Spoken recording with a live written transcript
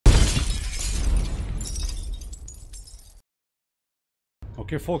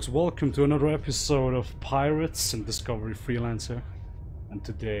Okay folks, welcome to another episode of Pirates and Discovery Freelancer. And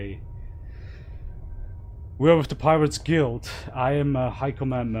today we're with the Pirates Guild. I am a High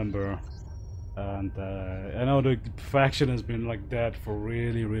Command member. And I know the faction has been like that for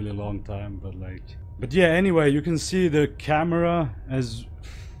really long time, but yeah, anyway, you can see the camera as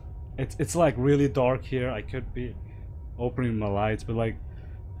it's like really dark here. I could be opening my lights, but like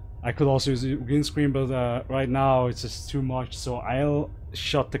I could also use a green screen, but right now it's just too much, so I'll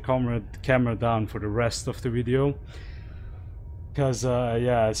shut the camera down for the rest of the video, because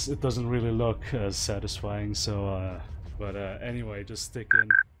yeah, it doesn't really look as satisfying. So but anyway, just stick in.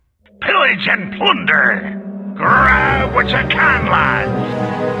 Pillage and plunder! Grab what you can, lads!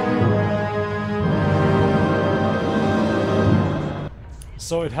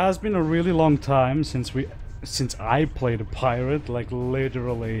 So it has been a really long time since I played a pirate, like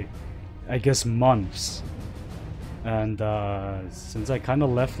literally, I guess months. And since I kind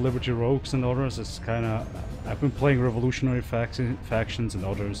of left Liberty Rogues and others, I've been playing revolutionary factions and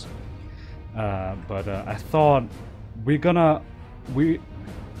others. But I thought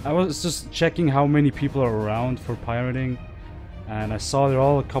I was just checking how many people are around for pirating, and I saw there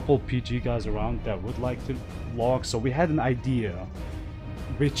are a couple PG guys around that would like to log, so we had an idea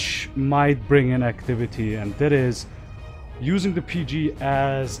which might bring in activity, and that is using the PG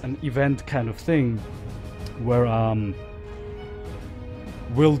as an event kind of thing, where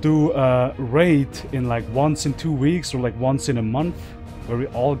we'll do a raid in like once in 2 weeks or like once in a month, where we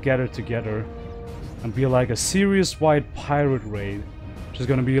all gather together and be like a serious-wide pirate raid, which is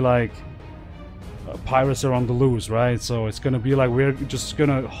gonna be like pirates are on the loose, right? So it's gonna be like we're just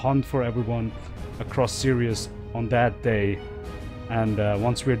gonna hunt for everyone across Sirius on that day, and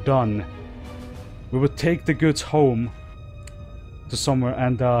once we're done, we would take the goods home to somewhere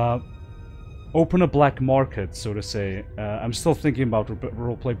and open a black market, so to say. I'm still thinking about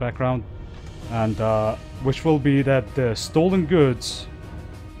roleplay background, and which will be that the stolen goods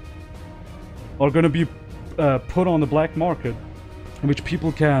are gonna be put on the black market, which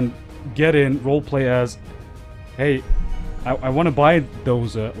people can get in roleplay as, hey, I want to buy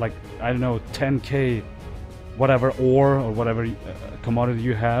those like, I don't know, 10k whatever ore or whatever commodity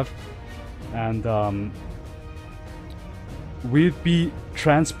you have, and we'd be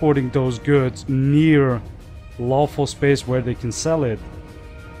transporting those goods near lawful space where they can sell it,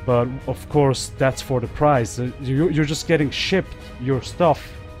 but of course that's for the price. You're just getting shipped your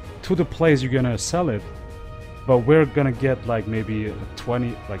stuff to the place you're gonna sell it, but we're gonna get like maybe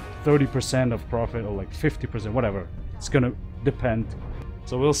 20, like 30% of profit, or like 50%, whatever. It's gonna depend.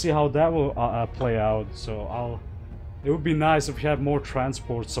 So we'll see how that will play out. So it would be nice if we had more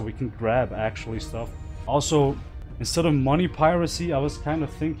transport so we can grab actually stuff. Also, instead of money piracy, I was kind of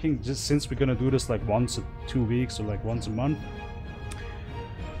thinking, just since we're gonna do this like once in 2 weeks or like once a month,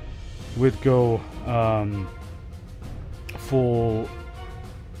 we'd go full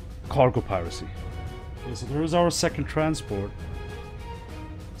cargo piracy. Okay, so there's our second transport.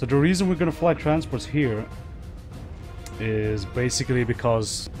 So the reason we're gonna fly transports here is basically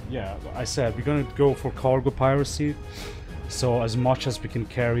because, yeah, I said we're gonna go for cargo piracy. So as much as we can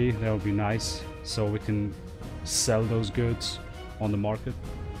carry, that would be nice, so we can sell those goods on the market.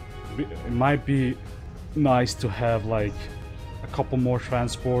 It might be nice to have like a couple more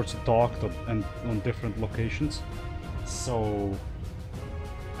transports docked and on different locations. So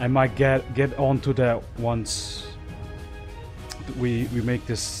I might get onto that once we make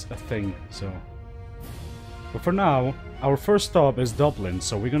this a thing. So, but for now, our first stop is Dublin,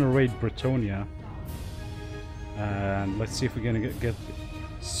 so we're gonna raid Britannia, and let's see if we're gonna get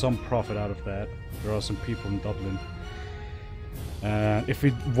some profit out of that. There are some people in Dublin. If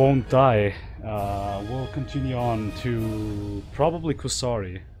we won't die, we'll continue on to probably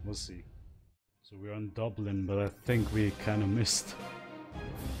Kusari. We'll see. So we're in Dublin, but I think we kind of missed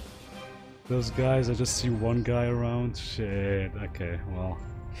those guys. I just see one guy around. Shit. Okay, well,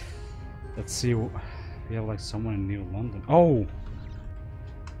 let's see. We have like someone near London. Oh!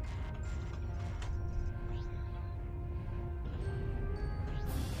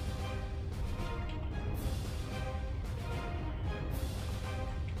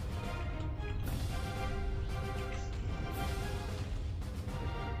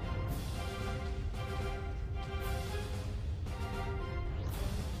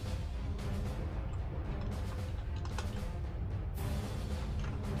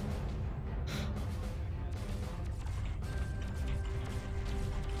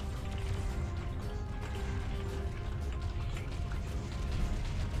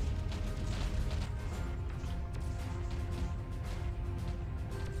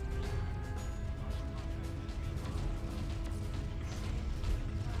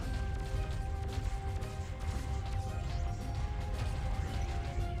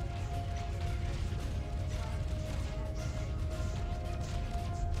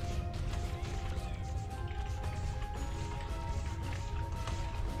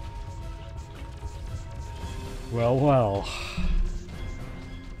 Well, well.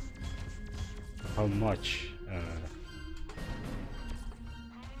 How much?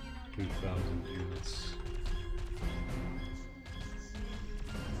 3,000 units.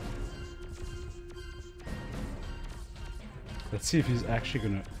 Let's see if he's actually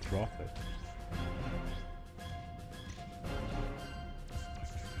gonna drop it.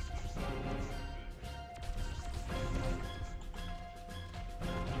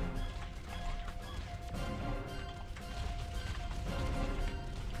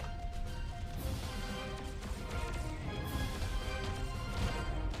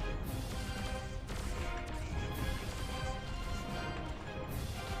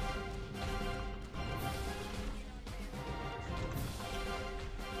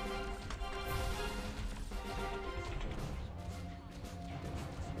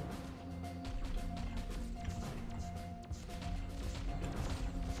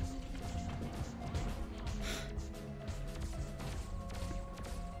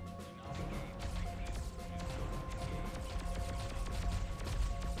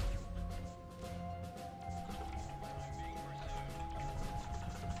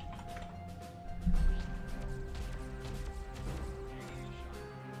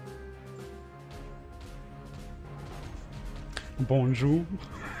 Bonjour.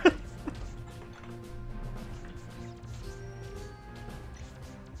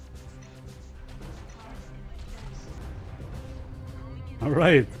 All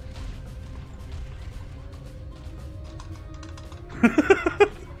right.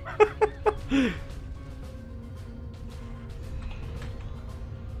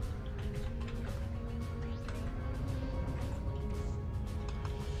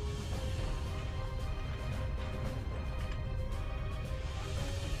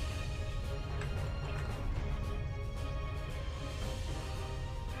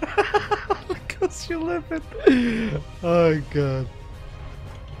 Because you live it. Oh god.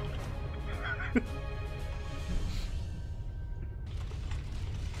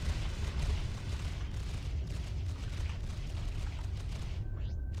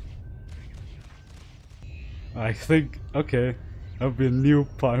 I think, okay, that'll be a new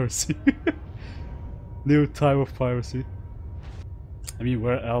piracy. New type of piracy. I mean,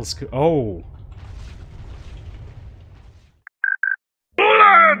 where else could... Oh!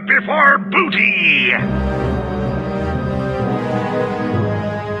 Blood before booty! Okay,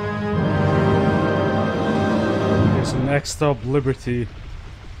 so next up, Liberty.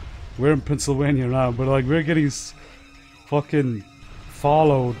 We're in Pennsylvania now, but like, we're getting fucking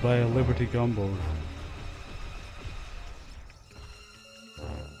followed by a Liberty gunboat.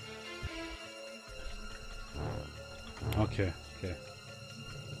 Okay, okay.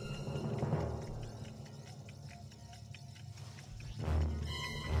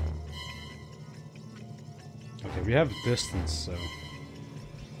 Okay, we have distance, so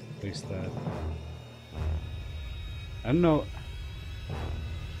at least that. I don't know.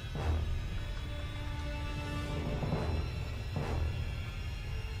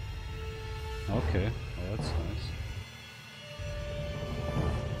 Okay, well that's nice.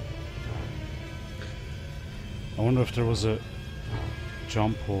 I wonder if there was a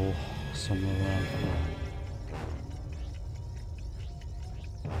jump hole somewhere around here.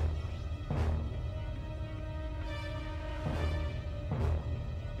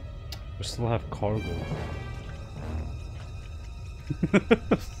 We still have cargo.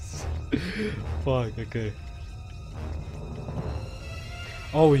 Fuck, okay.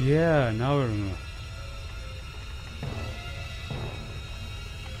 Oh yeah, now I remember.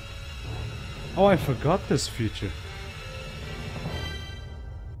 Oh, I forgot this feature.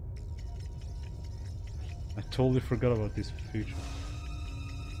 I totally forgot about this feature.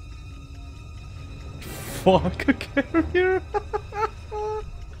 Fuck, a carrier!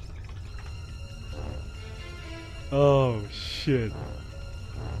 Oh shit.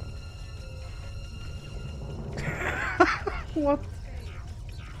 What?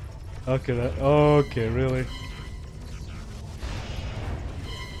 Okay, that. Okay, really?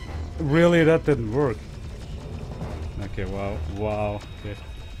 Really, that didn't work. Okay, wow, wow, okay.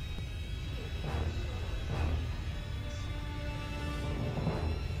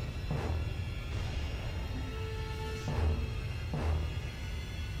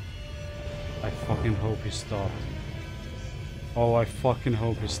 I fucking hope he stopped. Oh, I fucking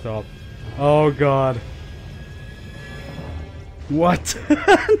hope he stopped. Oh god. What?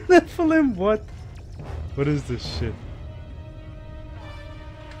 Nephilim, what? What is this shit?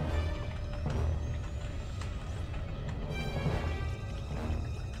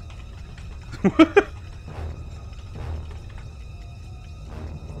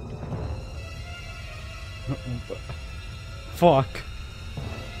 fuck?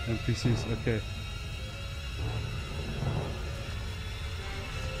 NPCs, okay.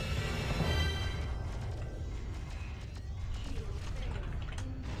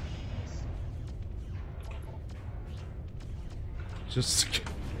 Just...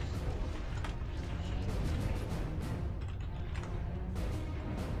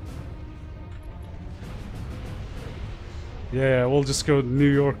 Yeah, we'll just go to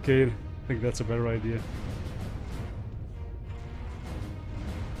New York Gate. I think that's a better idea.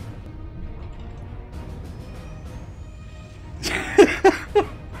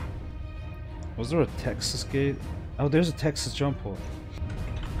 Was there a Texas Gate? Oh, there's a Texas jump hole.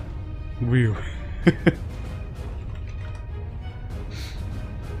 Weird.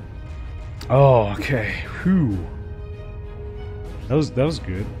 Oh, okay. Whew. That was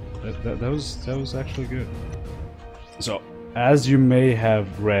good. That was actually good. So, as you may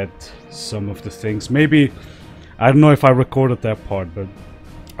have read some of the things, maybe I don't know if I recorded that part, but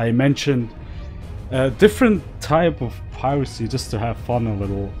I mentioned a different type of piracy just to have fun a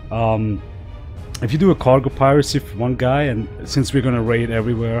little. If you do a cargo piracy for one guy, and since we're gonna raid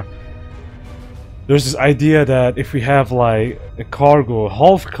everywhere, there's this idea that if we have like a cargo,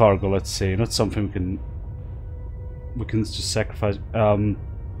 half cargo, let's say, not something we can just sacrifice.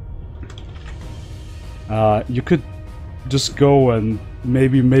 You could just go and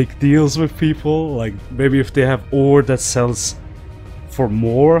maybe make deals with people, like maybe if they have ore that sells for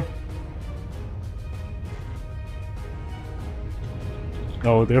more.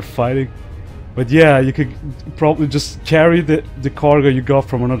 Oh, they're fighting. But yeah, you could probably just carry the cargo you got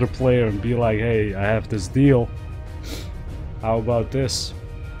from another player and be like, hey, I have this deal. How about this?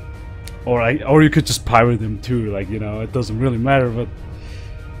 Or you could just pirate them too, like, you know, it doesn't really matter, but...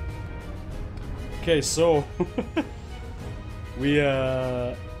 Okay, so... we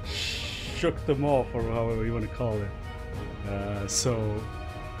shook them off, or however you want to call it. So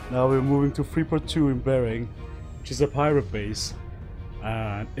now we're moving to Freeport 2 in Bering, which is a pirate base,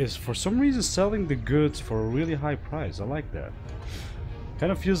 and is for some reason selling the goods for a really high price. I like that.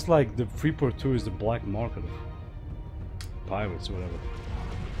 Kind of feels like the Freeport 2 is the black market of pirates or whatever.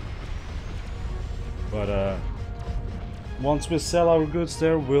 But once we sell our goods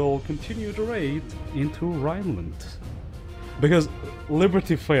there, we'll continue the raid into Rhineland. Because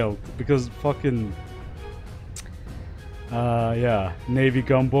Liberty failed, because fucking yeah, Navy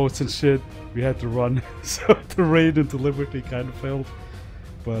gunboats and shit, we had to run. So the raid into Liberty kind of failed.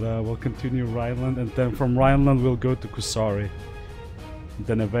 But we'll continue Rhineland, and then from Rhineland we'll go to Kusari.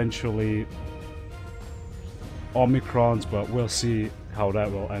 Then eventually Omicrons, but we'll see how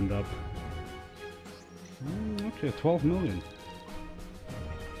that will end up. Okay, 12 million.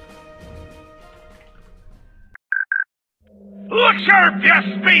 Look sharp, you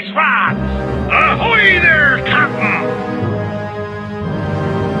space rods! Ahoy there, Captain!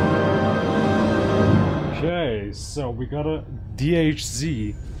 Okay, so we got a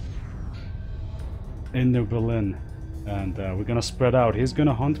DHZ in New Berlin, and we're gonna spread out. He's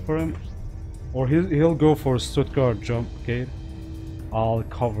gonna hunt for him, or he'll go for Stuttgart jump gate. I'll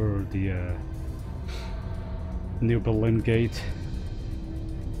cover the New Berlin gate.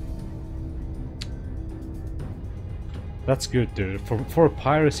 That's good, dude. For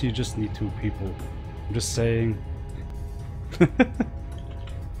piracy, you just need 2 people. I'm just saying.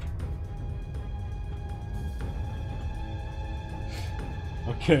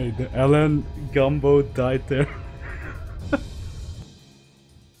 Okay, the LN gunboat died there.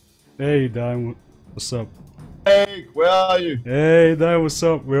 Hey, Dime, what's up? Hey, where are you? Hey, Dime, what's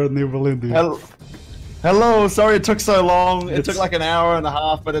up? We're at New Berlin, dude. Hello, sorry it took so long. It took like an hour and a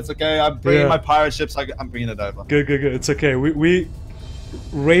half, but it's okay. I'm bringing my pirate ships. I'm bringing it over. Good. It's okay. We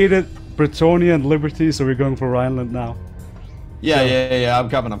raided Bretonia and Liberty, so we're going for Rhineland now. Yeah. I'm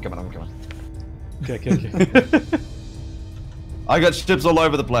coming. Okay. I got ships all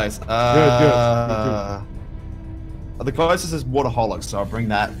over the place. Good. The closest is Waterholics, so I'll bring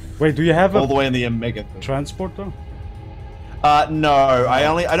that. Wait, do you have all the way in the Omega transport though? No, I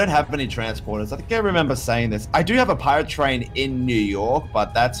don't have any transporters. I think I remember saying this. I do have a pirate train in New York,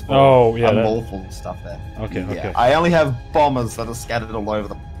 but that's for unlawful stuff there. Okay. I only have bombers that are scattered all over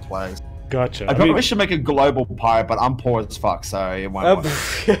the place. Gotcha. I probably should make a global pirate, but I'm poor as fuck, so it won't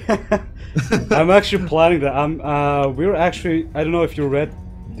work. I'm actually planning that. We're actually, I don't know if you read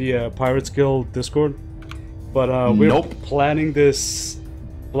the Pirates Guild Discord, but we're planning this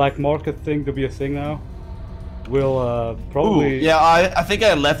black market thing to be a thing now. We'll probably... Ooh, yeah, I think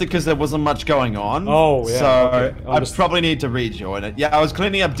I left it because there wasn't much going on. Oh, yeah. So I probably need to rejoin it. Yeah, I was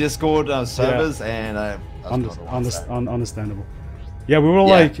cleaning up Discord servers and I understandable. Yeah, we were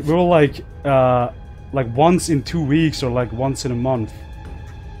like like once in 2 weeks or like once in a month,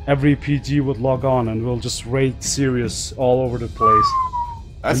 every PG would log on and we'll just raid serious all over the place.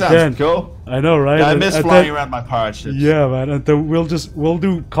 That sounds cool. I know, right? Yeah, I miss flying around my pirate ships. Yeah, man. And then we'll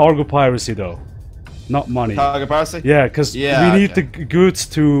do cargo piracy though, not money. Cargo piracy? Yeah, because we need the goods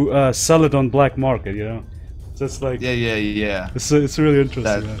to sell it on black market, you know. So it's like yeah. It's really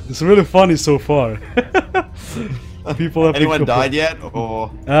interesting. Man. It's really funny so far. People have anyone died yet,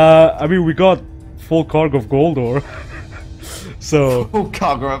 or? I mean, we got full cargo of gold ore. So full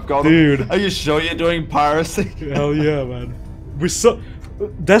cargo of gold, dude. Are you sure you're doing piracy? Hell yeah, man.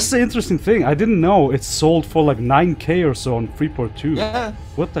 That's the interesting thing. I didn't know it's sold for like 9K or so on Freeport 2. Yeah.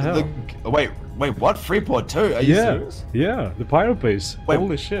 What the hell? Wait, what? Freeport 2? Are you serious? Yeah, the pirate base. Wait,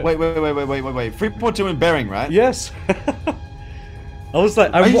 holy shit. Wait. Freeport 2 in Bering, right? Yes. I was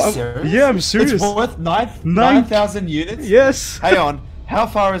like, are you serious? Yeah, I'm serious. It's worth 9,000 units? Yes. Hang on. How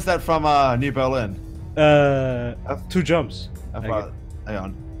far is that from New Berlin? 2 jumps. How far? Hang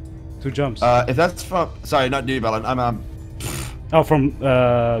on. 2 jumps. If that's from... Sorry, not New Berlin. Oh, from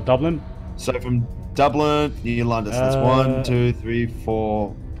Dublin? So from Dublin, New London. So that's 1, 2, 3,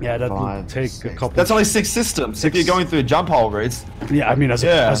 4... Yeah, that will take 6. a couple... That's only 6 systems. If you're going through jump hole routes. Yeah, I mean, as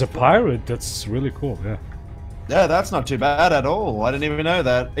a pirate, that's really cool, yeah. Yeah, that's not too bad at all. I didn't even know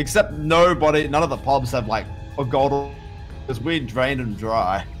that. Except none of the pubs have like a gold, because we drained them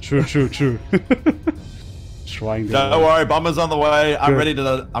dry. True. Trying to. Don't worry, bomber's on the way. I'm ready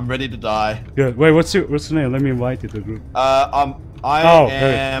to die. Good. Wait, what's your name? Let me invite you to the group. I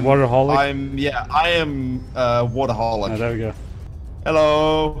am Waterholic. I am Waterholic. Oh, there we go.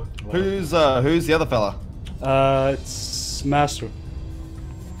 Hello. Wow. Who's the other fella? It's Master.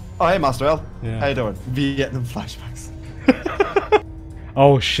 Oh, hey, Master L. Yeah. How you doing? Vietnam flashbacks.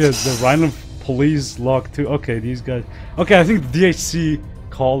 Oh shit, the Rhineland police log too. Okay, these guys. Okay, I think the DHC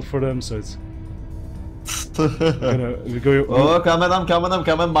called for them, so it's... I'm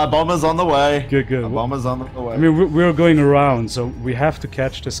coming. My bomber's on the way. Good. My bomber's on the way. I mean, we're going around, so we have to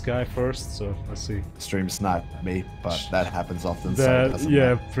catch this guy first, so let's see. Stream snipe me, but that happens often.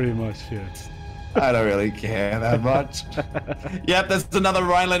 Yeah, pretty much, yeah. I don't really care that much. Yep, there's another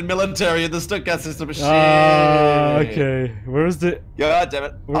Rhineland military in the Stuttgart system. Shit. Okay. Where's the... God damn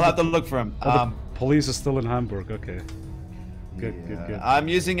it. I'll have to look for him. The police are still in Hamburg, okay. Good. I'm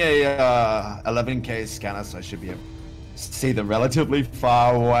using a 11K scanner, so I should be able to see them relatively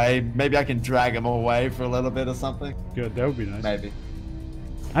far away. Maybe I can drag them away for a little bit or something. Good, that would be nice. Maybe.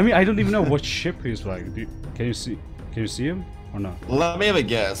 I mean, I don't even know what ship he's like. Can you see him or not? Let me have a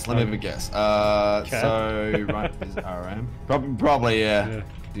guess. So right is RM. Probably yeah.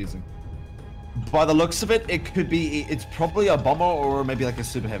 Confusing. By the looks of it, it's probably a bomber or maybe like a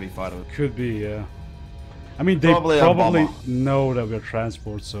super heavy fighter. Could be, yeah. I mean, they probably know that we're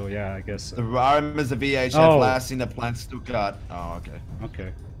transport, so yeah, I guess. The RM is a VHF lasting a plant Stuttgart. Oh, okay.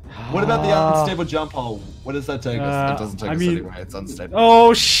 Okay. What about the unstable jump hole? What does that take us? It doesn't take us anywhere. It's unstable.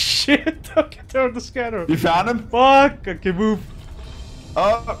 Oh shit! Okay, turn the scanner. You found him? Fuck! Okay, move.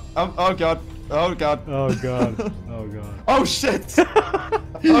 Oh god. Oh god. Oh god. Oh shit!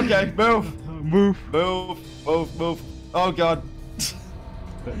 Okay, move. Move. Oh god.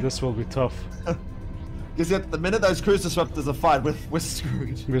 This will be tough. Because at the minute those cruise disruptors are fight, we're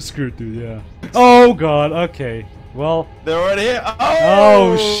screwed. We're screwed, dude, yeah. Oh god, okay. Well... They're already here!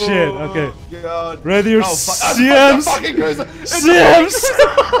 Oh shit, okay. God. Ready your CMs! CMs!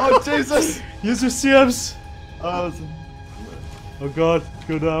 Oh Jesus! Use your CMs! Oh god,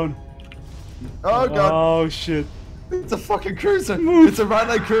 go down. Oh god. Oh shit. It's a fucking cruiser. It's a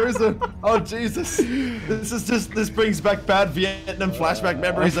Rhineland cruiser. Oh Jesus. This brings back bad Vietnam flashback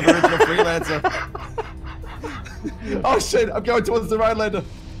memories of original Freelancer. Oh shit, I'm going towards the Rhinelander.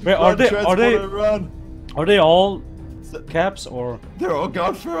 Wait, are they all caps or? They're all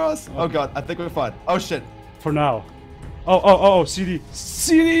gone for us. Okay. Oh god, I think we're fine. Oh shit. For now. Oh, CD.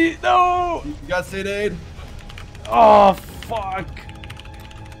 CD, no! You got CD'd? Oh, fuck.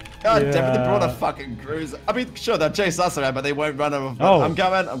 God damn it, they brought a fucking cruiser. I mean, sure, they'll chase us around, but they won't run over. Oh. I'm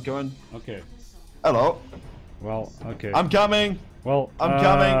coming. Okay. Hello. Well, okay. I'm coming. Well, I'm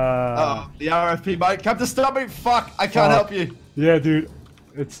coming. The RFP might come to stop me. Fuck, I can't help you. Yeah, dude.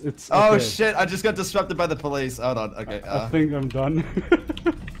 It's Oh okay. shit, I just got disrupted by the police. Hold on, okay. I think I'm done.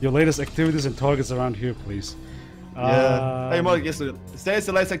 Your latest activities and targets around here, please. Yeah. Hey, Molly, yes, stay as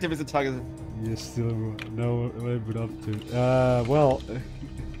the latest activities and targets. Yes, still no what I've been up to. Well,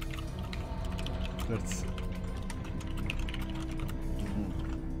 that's.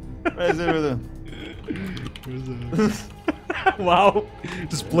 Where's everything? Wow,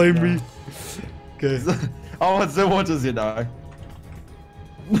 just blame me. Okay. Oh, so what does he know?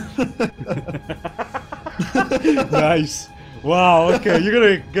 Nice. Wow. Okay, you're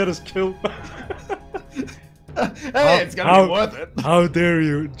gonna get us killed. Hey, it's gonna be worth it. How dare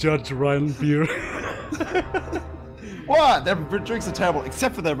you judge Ryan beer? What? Their drinks are terrible,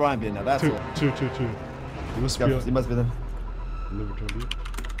 except for their Ryan beer. Now that's all. Two. You must be. You must be them. Never told you.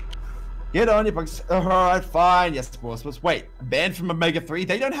 Get on your bugs. Alright, fine. Yes, boss. Wait, banned from Omega 3?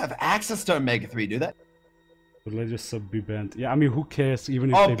 They don't have access to Omega 3, do they? But let's just be banned. Yeah, I mean, who cares?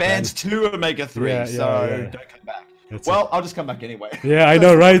 Even if Oh, they banned ban. to Omega 3, Yeah, so yeah. don't come back. That's Well, I'll just come back anyway. Yeah, I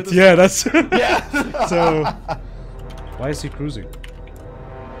know, right? Yeah, that's. Yeah. So, why is he cruising?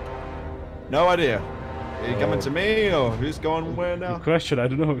 No idea. Are you coming to me, or who's going where now? Good question. I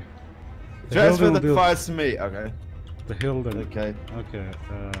don't know. The Transfer hill the deal- fires to me. Okay. The hill then. Okay. Okay.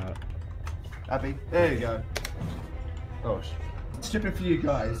 Happy? There you go. Oh, shipping for you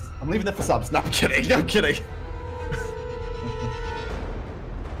guys. I'm leaving it for subs. No, I'm kidding. I'm kidding.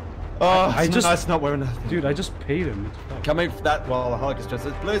 Oh, I it's just- nice not wearing that. Dude, I just paid him. What the fuck? Coming for that while the Hulk is just.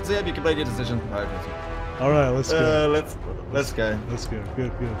 Please, have you completed your decision? All right, let's go. Let's go. Let's go.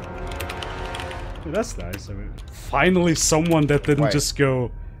 Good. Dude, that's nice. I mean, finally someone that didn't Wait. just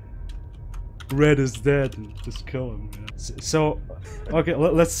go. Red is dead and just kill him. Yeah. So, okay,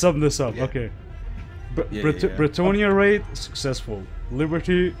 let's sum this up. Yeah. Okay. Yeah. Bretonia raid successful.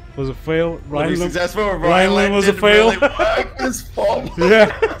 Liberty was a fail. Really Rhineland successful. Rhineland was a didn't fail. Really work this fall.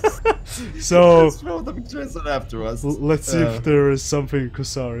 Yeah. So Spilled them dressing after us. let's see if there is something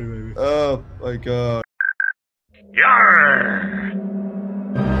Kusari maybe. Oh my god. Yarrr!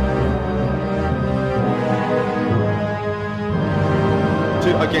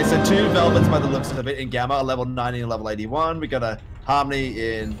 Okay, so 2 Velvets by the looks of it in Gamma, level 90 and level 81. We got a Harmony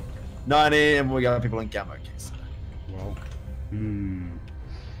in 90, and we got people in Gamma. Okay, so Well.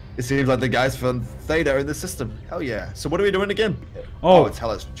 it seems like the guys from Theta are in the system. Hell yeah. So what are we doing again? Oh. It's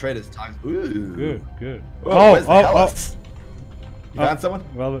Hellas Traders time. Ooh. Good. Oh, where's the Hellas? You found someone?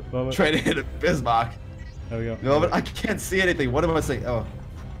 Velvet. Trading in Bismarck. There we go. Velvet, I can't see anything. What am I saying? Oh.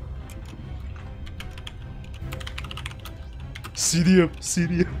 CD up.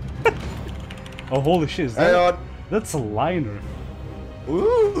 Oh, holy shit. Is Hang that, on. that's a liner.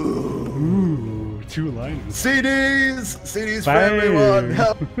 Ooh. 2 liners. CDs for everyone.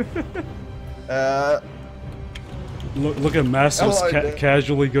 Help. Look at Masters Hello,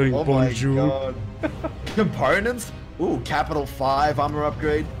 casually going Oh my bonjour. god. Components? Ooh, capital 5 armor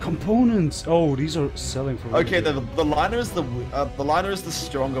upgrade. Components. Oh, these are selling for. Okay, the liner is the liner is the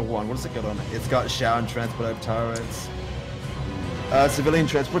stronger one. What does it got on it? It's got shower and transport turrets. Civilian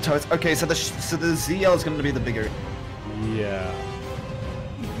transport turrets. Okay, so the ZL is going to be the bigger. Yeah.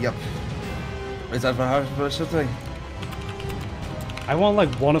 Yep. Is that for thing? I want like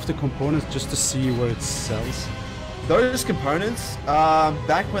one of the components just to see where it sells. Those components,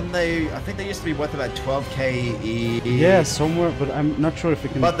 back when I think they used to be worth about 12k each. Yeah, somewhere, but I'm not sure if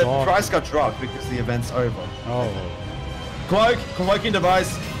it can. But the dock. price got dropped because the event's over. Oh. Cloaking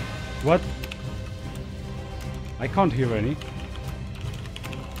device. What? I can't hear any.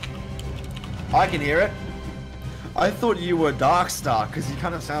 I can hear it. I thought you were Darkstar because you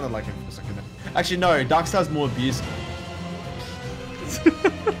kind of sounded like him for a second. Actually, no, Darkstar's more abusive.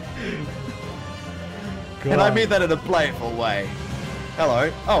 And I mean that in a playful way.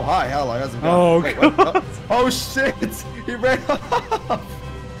 Hello. Oh, hi. Hello. How's it going? Oh, Wait, God. what? Oh, shit. He ran off.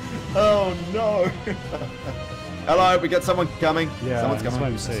 Oh, no. Hello. We got someone coming. Yeah, Someone's that's coming.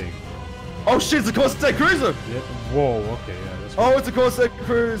 what I'm saying. Oh, shit. It's a Corsair Cruiser. Yeah. Whoa. Okay. Yeah. That's Oh, it's a Corsair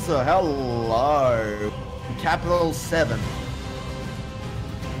Cruiser. Hello. Capital 7.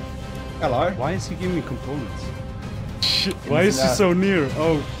 Hello. Why is he giving me components? Shit. Why is he so near?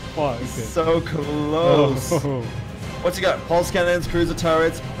 Oh, fuck. Okay. So close. Oh. What's he got? Pulse cannons, cruiser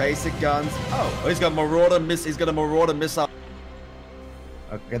turrets, basic guns. Oh, he's got Marauder miss. He's got a Marauder missile.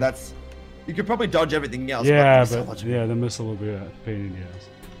 Okay, that's. You could probably dodge everything else. Yeah, the but yeah, the missile will be a pain in the ass.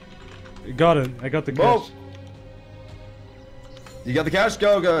 Got it. I got the cash. Whoa. You got the cash?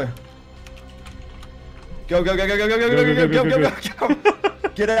 Go. Go. Go. Go. Go. Go. Go. Go. Go. Go. Go. Go. Go. Go.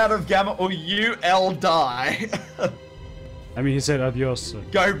 Get out of Gamma, or you'll die. I mean, he said adios.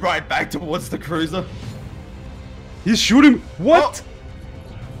 Go right back towards the cruiser. He's shooting. What?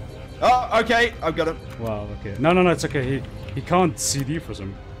 Oh, okay. I've got it. Wow. Okay. No. It's okay. He can't CD for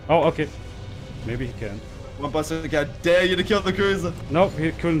some. Oh, okay. Maybe he can. One bus in the car. Dare you to kill the cruiser. Nope.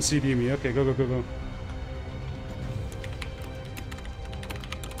 He couldn't CD me. Okay. Go.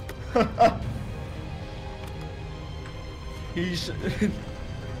 He should.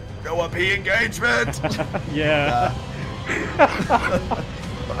 No OP engagement. Yeah.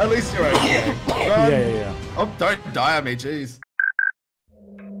 At least you're okay. Yeah. Oh, don't die on me, jeez.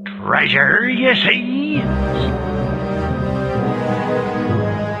 treasure, you see?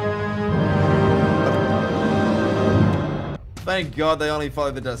 Thank God they only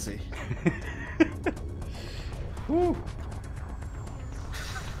follow the Dusty. Whew.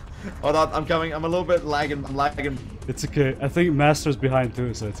 Hold on, I'm coming. I'm a little bit lagging. I'm lagging. It's okay. I think Master's behind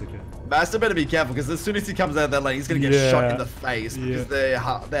too, so it's okay. Master better be careful, because as soon as he comes out of that lane, he's gonna get shot in the face because they're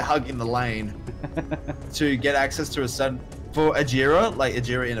hugging the lane to get access to a certain for Yarrr, like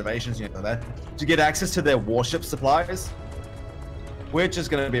Yarrr Innovations, you know that, to get access to their warship supplies, which is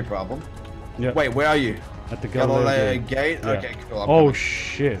gonna be a problem. Yeah. Wait, where are you? At the Galileo gate. Yeah. Okay, cool. I'm Oh coming.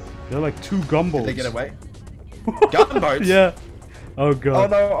 shit! They're like 2 gunboats. Did they get away? Gunboats? Yeah. Oh Oh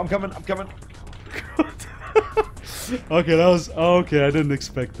god. no, I'm coming. I'm coming. Okay, that was okay. I didn't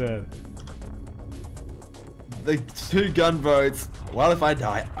expect that. The 2 gunboats. Well, if I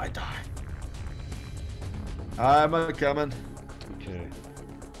die, I die. I'm coming. Okay.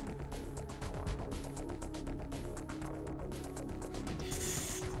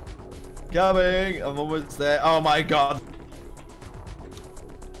 Coming. I'm almost there. Oh my god.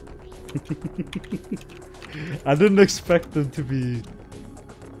 I didn't expect them to be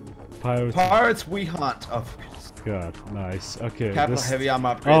pirates. Pirates we hunt. Oh, God, nice. Okay. capital this- heavy armor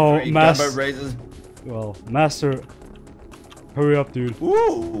upgrade. Oh, 3 mass- gunboat raisers. Well, Master, hurry up, dude.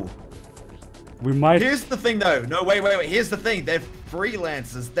 Ooh. We might. Here's the thing, though. No, wait. Here's the thing. They're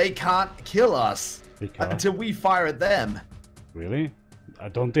freelancers. They can't kill us They can't. until we fire at them. Really?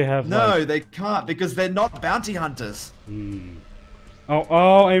 Don't they have? No, Like... they can't because they're not bounty hunters.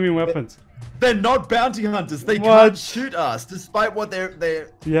 Oh, aiming weapons. They're not bounty hunters. They What? can't shoot us, despite what their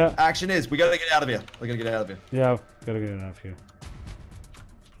Yeah. action is. We gotta get out of here. We gotta get out of here. Yeah. Gotta get it out of here.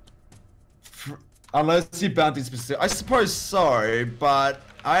 Unless you bounty specific. I suppose so, but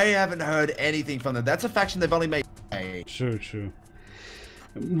I haven't heard anything from them. That's a faction they've only made. True.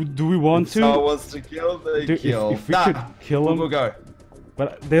 Do we want to? So wants to kill, they Dude, kill. if we could kill them, we'll go.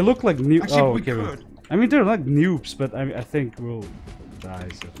 but they look like new. Actually, Oh, we okay. could. I mean, they're like noobs, but I think we'll die.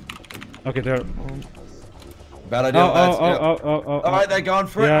 So. Okay, they're. Bad idea. lads. Yeah. Oh. All right, they're going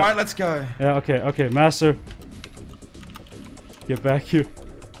for it. Yeah. All right, let's go. Yeah. Okay, Master. Get back here.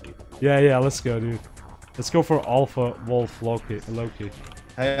 Yeah. Let's go, dude. Let's go for Alpha Wolf Loki.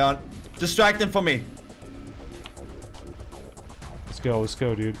 Hang on. Distract them for me. Let's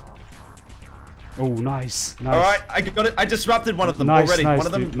go, dude. Oh, nice. All right, I got it. I disrupted one of them Nice, already. nice, One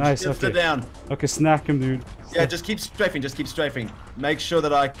of them dude. Nice, shifted okay. down. Okay, snack him, dude. Yeah, just keep strafing. Just keep strafing. Make sure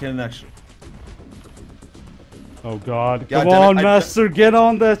that I can actually. Oh god. God Come damn it, on, Master, get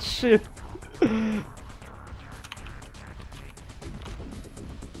on that shit.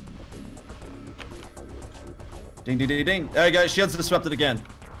 Ding, ding, ding, ding. There you go. Shield's disrupted again.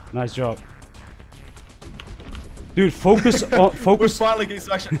 Nice job. Dude, focus on We're focus. finally getting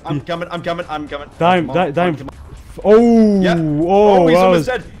some action. I'm coming. Dime. Come on, come on. Oh, Yeah. oh, he's that almost was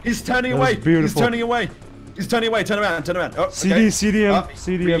dead. He's turning that was away. beautiful. He's turning away. He's turning away. Turn around. Turn around. Oh, CD, okay. CDM, Oh,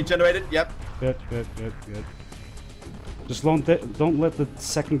 CDM. regenerated. Yep. Good. Just don't let the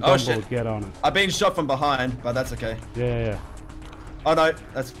second Oh, gunboat shit. get on it. I've been shot from behind, but that's okay. Yeah. Oh no,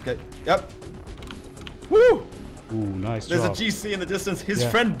 that's okay. Yep. Woo! Ooh, nice There's job. a GC in the distance. His Yeah.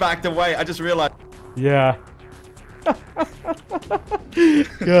 friend backed away. I just realized. Yeah.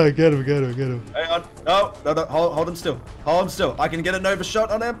 Get him. Hang on. No. Hold him still. Hold him still. I can get a Nova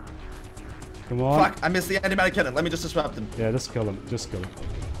shot on him. Come on. Fuck, I missed the anti-matter cannon. Let me just disrupt him. Yeah, just kill him.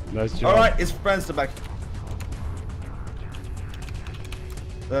 Nice job. Alright, his friends are back.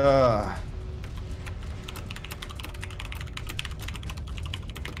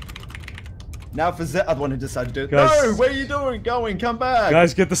 Now for the other one who decided to do it. Guys- No, where are you doing? Going, come back.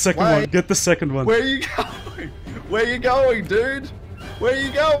 Guys, get the second Wait. one. Get the second one. Where are you going? Where are you going, dude? Where are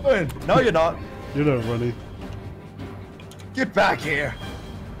you going? No, you're not. You're not running. Get back here.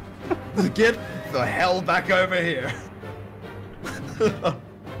 Get the hell back over here.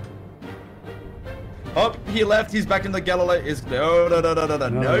 Oh, he left. He's back in the Galileo.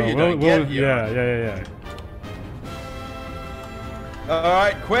 No, you don't get here. Yeah. All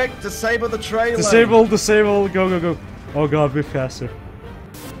right, quick, disable the trailer. Disable. Go. Oh god, be faster.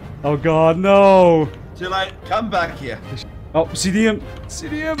 Oh god, no. Too late. Come back here. Oh, CDM.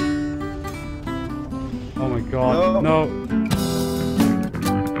 Oh my god, no.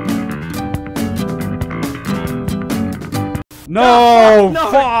 No, No,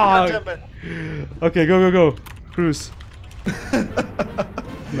 fuck. God damn it. Okay, go. Cruise.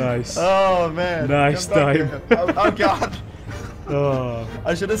 Nice. Oh man. Nice Come back time. here. Oh god. Oh.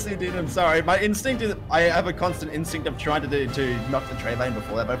 I should have CD'd him. Sorry, my instinct is I have a constant instinct of trying to knock the trade lane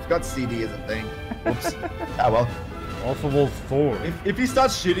before that, but I forgot CD is a thing. Whoops. Ah well. Alpha Wolf Thor. If he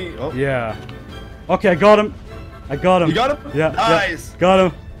starts shooting, oh. Yeah. Okay, I got him. I got him. You got him? Yeah. Nice. Yeah, got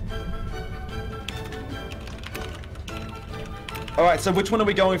him. All right. So which one are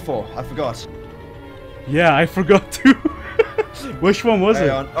we going for? I forgot. Yeah, I forgot too. Which one was it?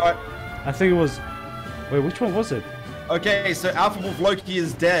 All right. I think it was. Wait, which one was it? Okay, so Alpha Wolf Loki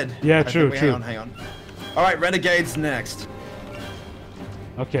is dead. Yeah, true. Hang on. All right, Renegade's next.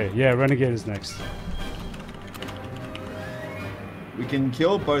 Okay, yeah, Renegade is next. We can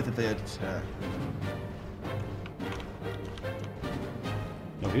kill both if they attack.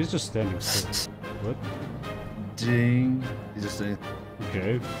 No, he's just standing still. What? Ding. He's just doing.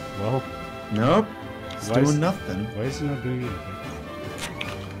 Okay, well. Nope. He's doing nothing. Why is he not doing anything?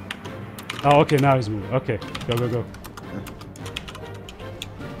 Oh, okay, now he's moving. Okay, go, go, go.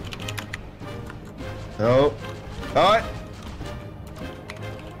 Oh. Alright.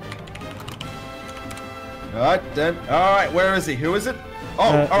 Alright, then. Alright, where is he? Who is it? Oh,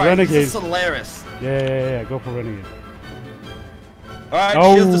 alright, Renegade. this is Solaris. Yeah, go for Renegade. Alright,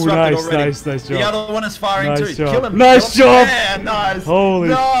 Oh, shield's disrupted already. nice job. The other one is firing too. Job. Kill him. Nice Kill him. job. Yeah, nice. Holy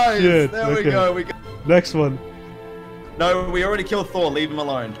nice. shit. There Okay. we go. Next one. No, we already killed Thor. Leave him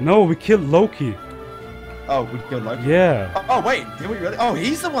alone. No, we killed Loki. Oh, we killed Loki? Yeah. Oh, wait. Did we really? Oh,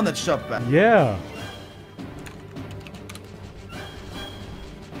 he's the one that shot back. Yeah.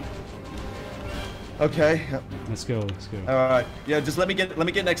 Okay. Let's go. Let's go. Alright. Yeah, just let me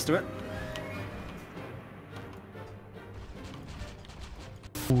get next to it.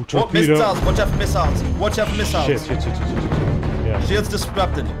 Ooh, Oh, torpedo. missiles. Watch out for missiles. Watch out for missiles. Shit. Yeah. Shield's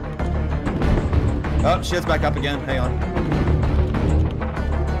disrupted. Oh, shield's back up again. Hang on.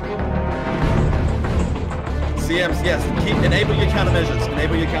 CMs, yes. Enable your countermeasures.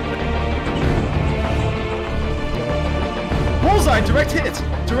 Enable your countermeasures. Bullseye, direct hit.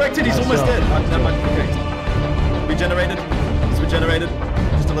 Direct hit. He's Nice almost job. dead. Oh, never mind. Okay. Regenerated. He's regenerated.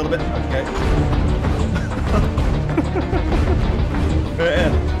 Just a little bit. Okay.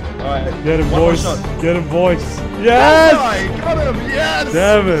 Yeah. Alright. Get him, One more boys. shot. Get him, boys. Yes! Bullseye, got him. Yes.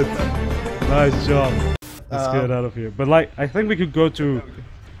 Damn it. Nice job. Let's get out of here. But like, I think we could go to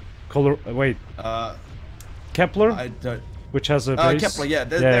Color. Wait. Kepler, I don't. which has a base. Kepler, yeah.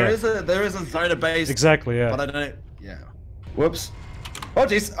 There is a zona base. Exactly, yeah. But I don't. Yeah. Whoops. Oh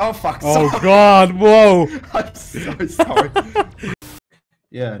jeez. Oh fuck. Oh sorry. God! Whoa! I'm so sorry.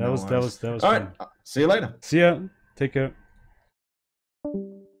 Yeah. That was All right. fun. See you later. See ya. Take care.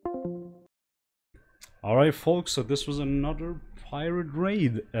 All right, folks. So this was another pirate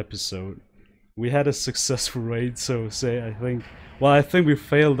raid episode. We had a successful raid. So I think we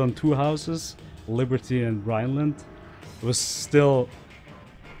failed on 2 houses, Liberty and Rhineland. It was still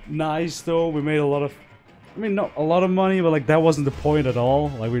nice though. We made a lot of, not a lot of money, but like that wasn't the point at all.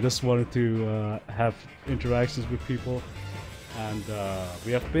 Like we just wanted to have interactions with people. And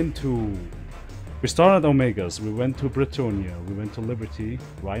we have been to, we started at Omegas, we went to Bretonia, we went to Liberty,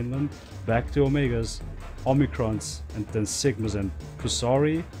 Rhineland, back to Omegas, Omicrons, and then Sigmas and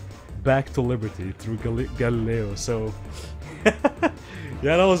Kusari, back to Liberty through Galileo. So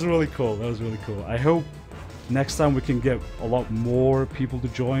yeah, that was really cool. I hope next time we can get a lot more people to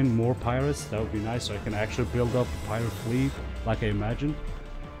join, more pirates. That would be nice, so I can actually build up a pirate fleet like I imagined.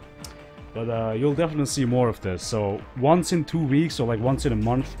 But you'll definitely see more of this. So once in 2 weeks or like once in a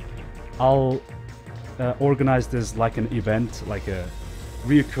month, I'll organize this like an event, like a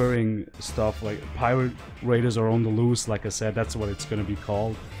reoccurring stuff, like pirate raiders are on the loose. Like I said, that's what it's gonna be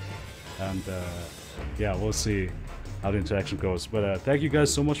called. And yeah, we'll see how the interaction goes. But thank you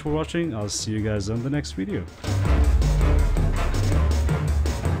guys so much for watching. I'll see you guys on the next video.